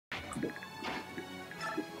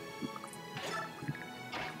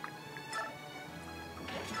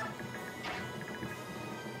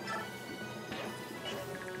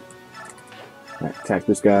Alright, attack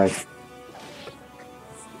this guy.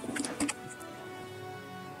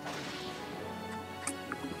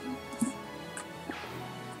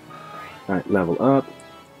 Alright, level up.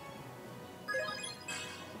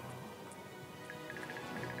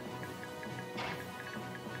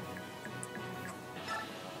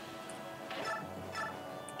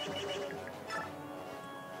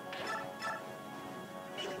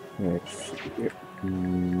 Next, here.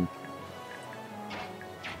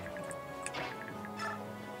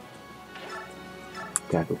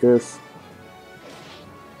 Attack with this.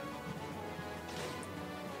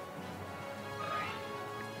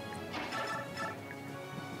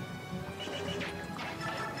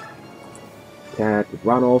 Attack with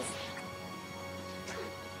Ronolf.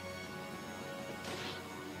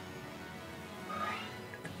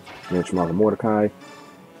 Mention Mother Mordecai.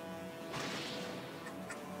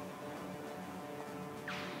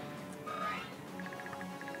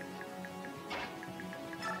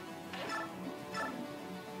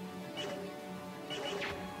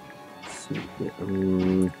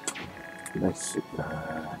 Let's see.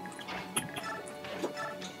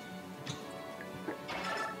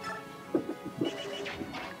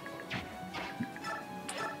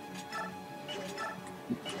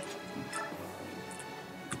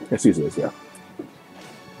 Let's use this, yeah.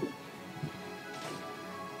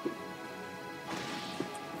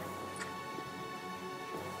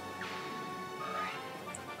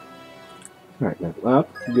 Alright, level up.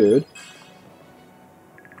 Good.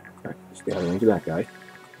 Alright, stay out of range of that guy.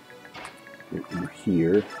 You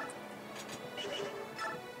here.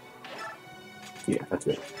 Yeah, that's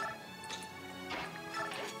it.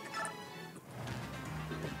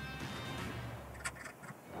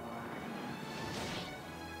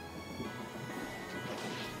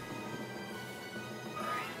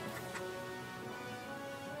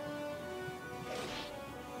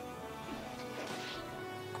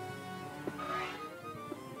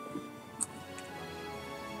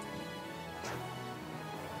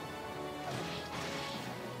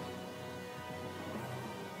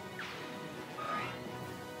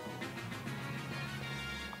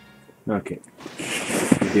 Okay.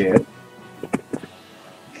 You did.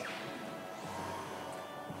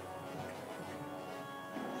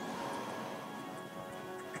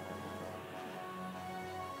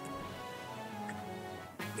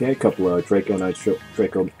 Okay, a couple of Draco Knights,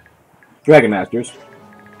 Dragon Masters,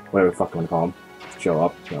 whatever the fuck I'm gonna call them, show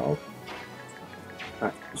up. So,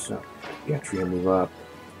 alright, so yeah, Trio move up.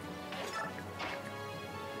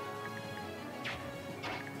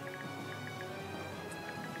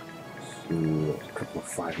 A couple of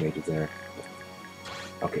 5 mages there.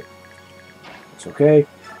 Okay, it's okay.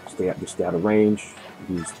 Just stay out of range.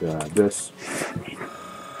 Use this.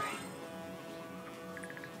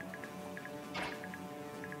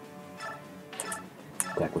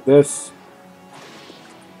 Attack with this.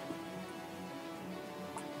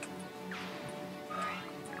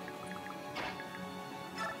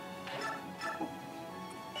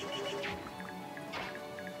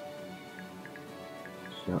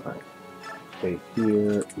 So, alright. Stay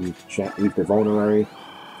here. Use the vulnerary.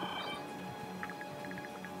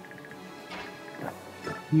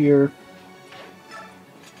 Here.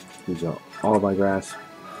 Use all of my grass.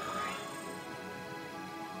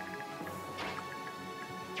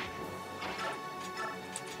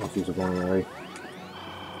 Also use a vulnerary.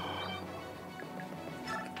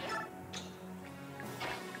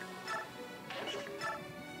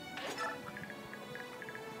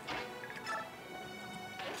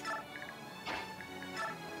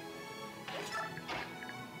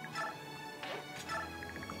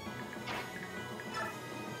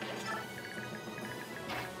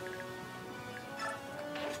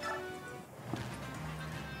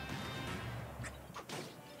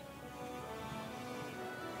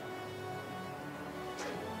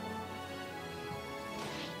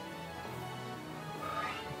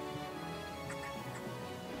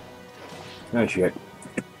 Nice shit.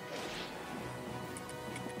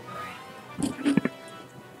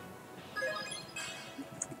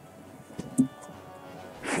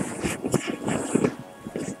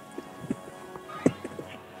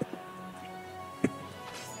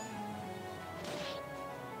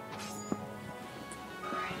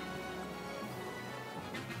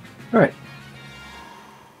 Alright.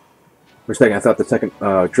 For a second, I thought the second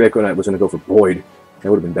Draco Knight was going to go for Boyd. That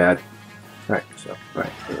would have been bad. Alright, so,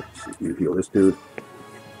 alright, let's see, you heal this dude.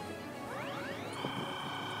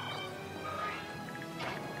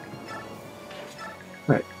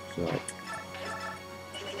 Alright, so.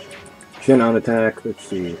 Shin on attack, let's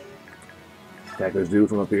see. Attack this dude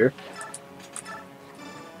from up here.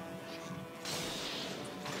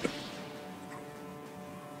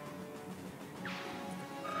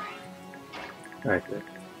 Alright then.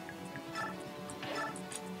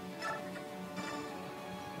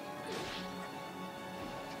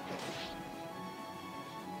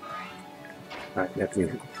 Alright, next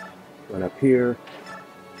we run up here.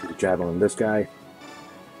 Use a javelin on this guy.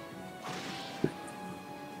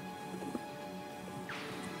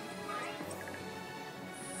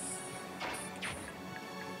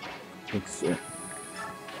 Let's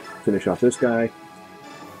finish off this guy.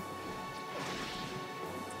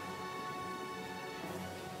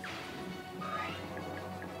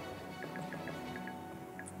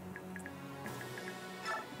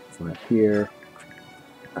 Right here.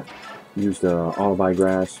 Use the Ribeye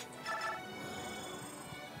grass.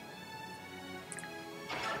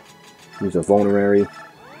 Use a vulnerary.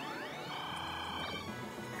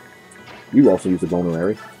 You also use a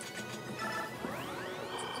vulnerary.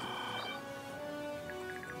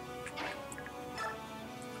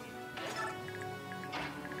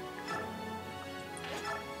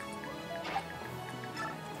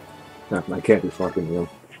 Nah, my cat is fucking real.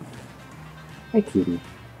 Hi, kitty.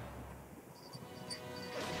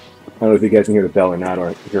 I don't know if you guys can hear the bell or not, or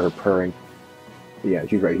hear her purring. But yeah,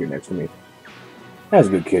 she's right here next to me. That's a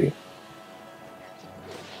good kitty.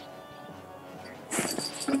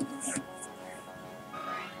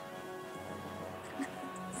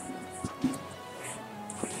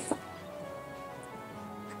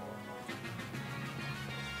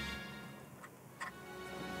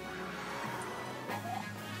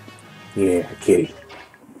 Yeah, kitty.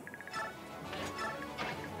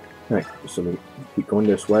 Alright, so we keep going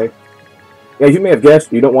this way. Yeah, as you may have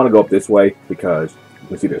guessed, you don't want to go up this way because you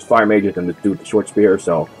can see there's fire mages and this dude with the short spear,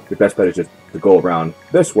 so your best bet is just to go around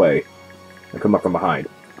this way and come up from behind.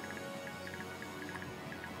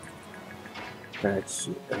 Let's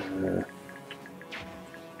see.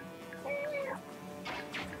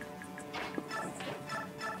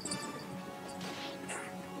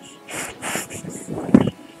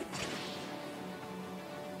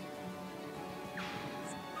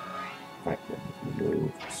 Alright,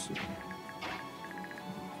 let's see.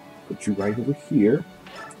 Put you right over here.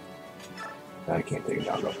 I can't take it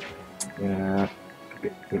down though. Yeah.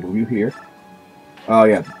 Okay, gonna move you here. Oh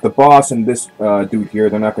yeah, the boss and this dude here,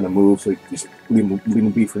 they're not gonna move, so just leave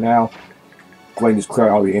them be for now. Go ahead and just clear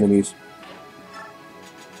out all the enemies.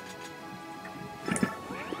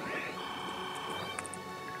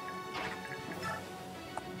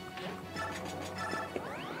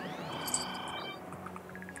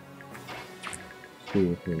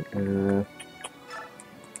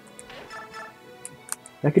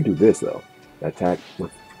 I could do this though. Attack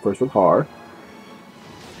first with Har.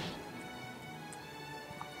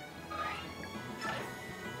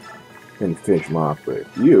 And finish him off with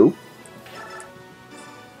you.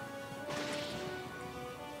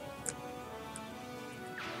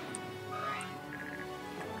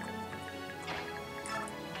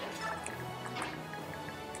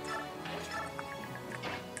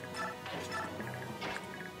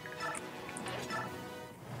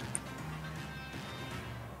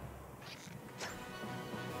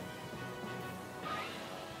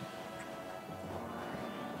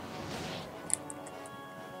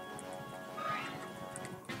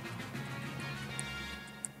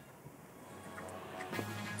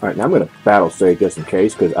 Alright, now I'm going to battle save just in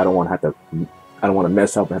case, because I don't want to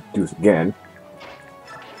mess up and have to do this again.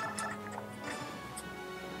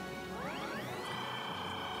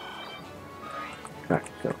 Alright,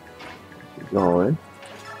 so keep going.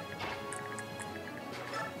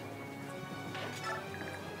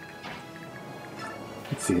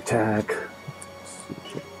 Let's see, attack.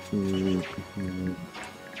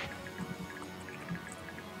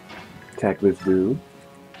 Attack this dude.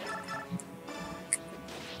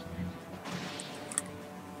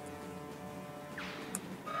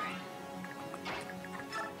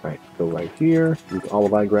 Alright, go right here. Use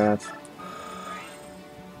Ribeye grass.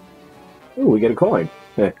 Ooh, we get a coin.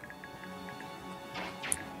 Heh.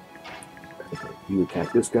 You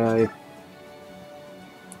attack this guy.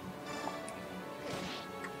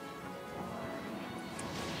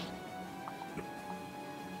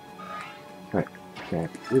 Alright, attack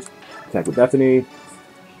this. Attack with Bethany.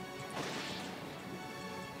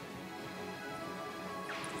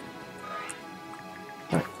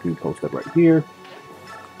 Alright, you post up right here.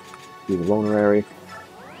 Do the vulnerary.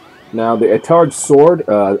 Now the Atard's sword,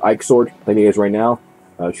 Ike's sword, I think it is right now,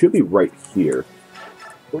 should be right here.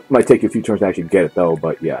 It might take you a few turns to actually get it though,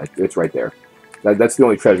 but yeah, it's right there. That's the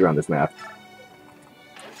only treasure on this map.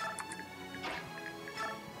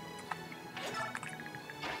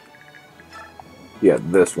 Yeah,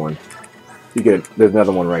 this one. You get it. There's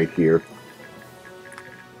another one right here.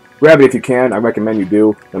 Grab it if you can. I recommend you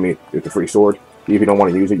do. I mean, it's a free sword. If you don't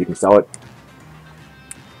want to use it, you can sell it.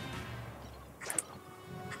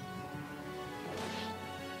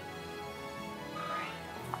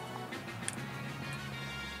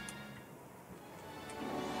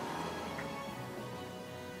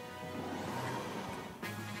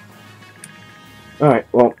 Alright,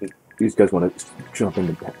 well, these guys want to jump in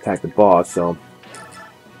and attack the boss, so...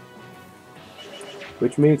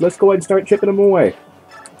 Which means let's go ahead and start chipping them away.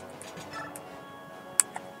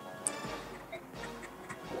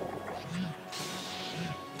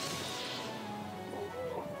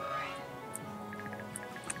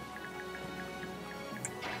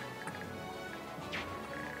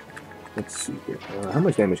 Let's see here. How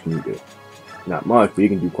much damage can you do? Not much, but you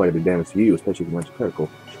can do quite a bit of damage to you, especially if you went to critical.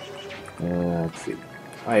 Let's see.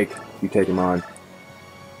 Ike, you take him on.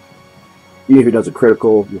 Even if he does a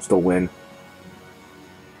critical, you'll still win.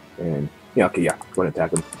 And, yeah, okay, yeah. Go ahead and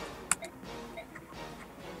attack him.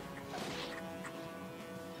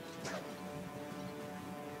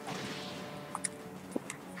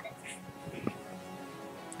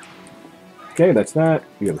 Okay, that's that.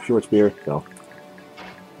 You have a short spear, so...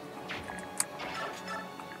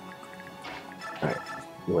 Alright,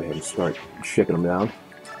 go ahead and start shaking them down.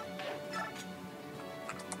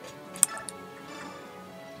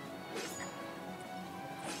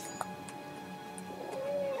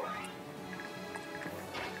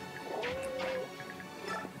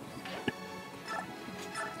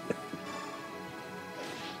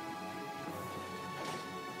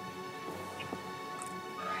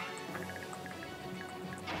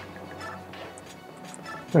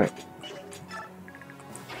 Alright.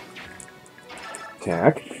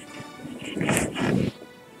 Attack.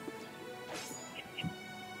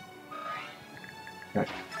 Alright.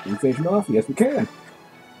 Can we finish it off? Yes, we can.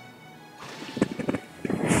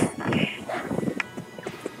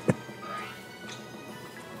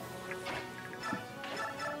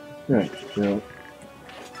 Alright, so...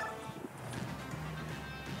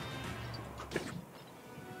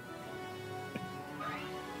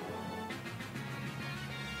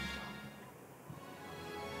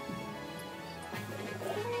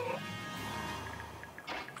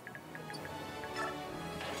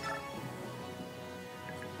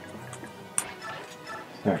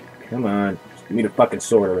 Alright, come on. Just give me the fucking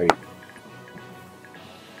sword already.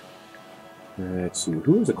 Let's see,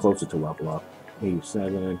 who is the closest to level up?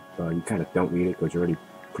 87. You kind of don't need it because you're already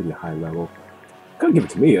pretty high level. Gotta give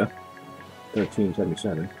it to Mia.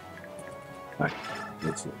 1377. Alright,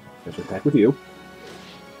 let's see. Let's attack with you.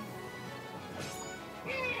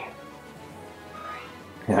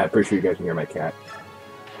 Yeah, I'm pretty sure you guys can hear my cat.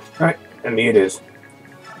 Alright, and me it is.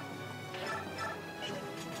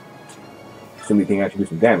 Assuming you can actually do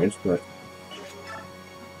some damage, but...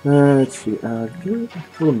 let's see, can you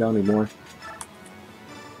pull him down anymore?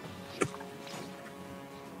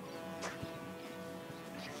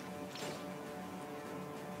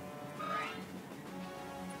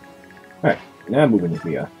 Alright, now moving with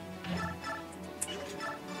Mia.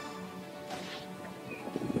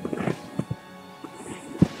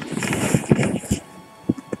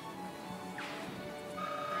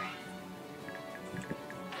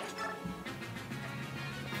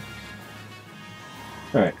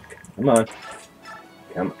 Alright, come on.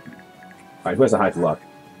 Come on. Alright, who has the highest luck?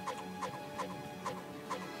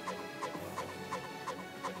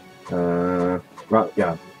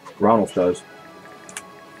 Yeah, Ronald does.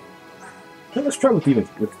 Well, let's try with even.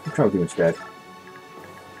 Let's try with even instead.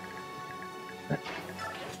 Right.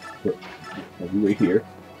 You wait here.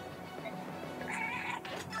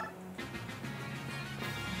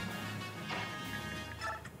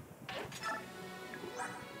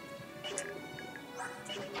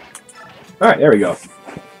 All right, there we go.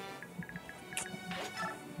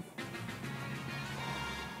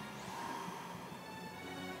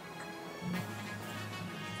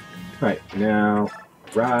 All right, now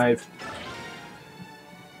drive.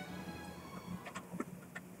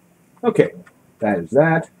 Okay, that is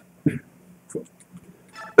that.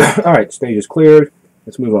 Alright, stage is cleared.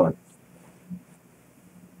 Let's move on.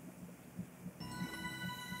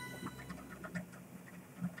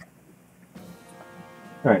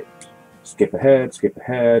 Alright, skip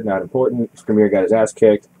ahead, not important. Premier got his ass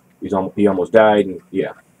kicked. He almost died, and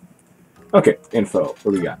yeah. Okay, info. What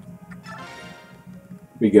do we got?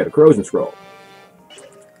 We get a corrosion scroll.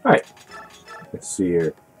 Alright, let's see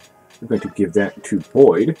here. We're going to give that to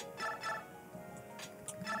Boyd.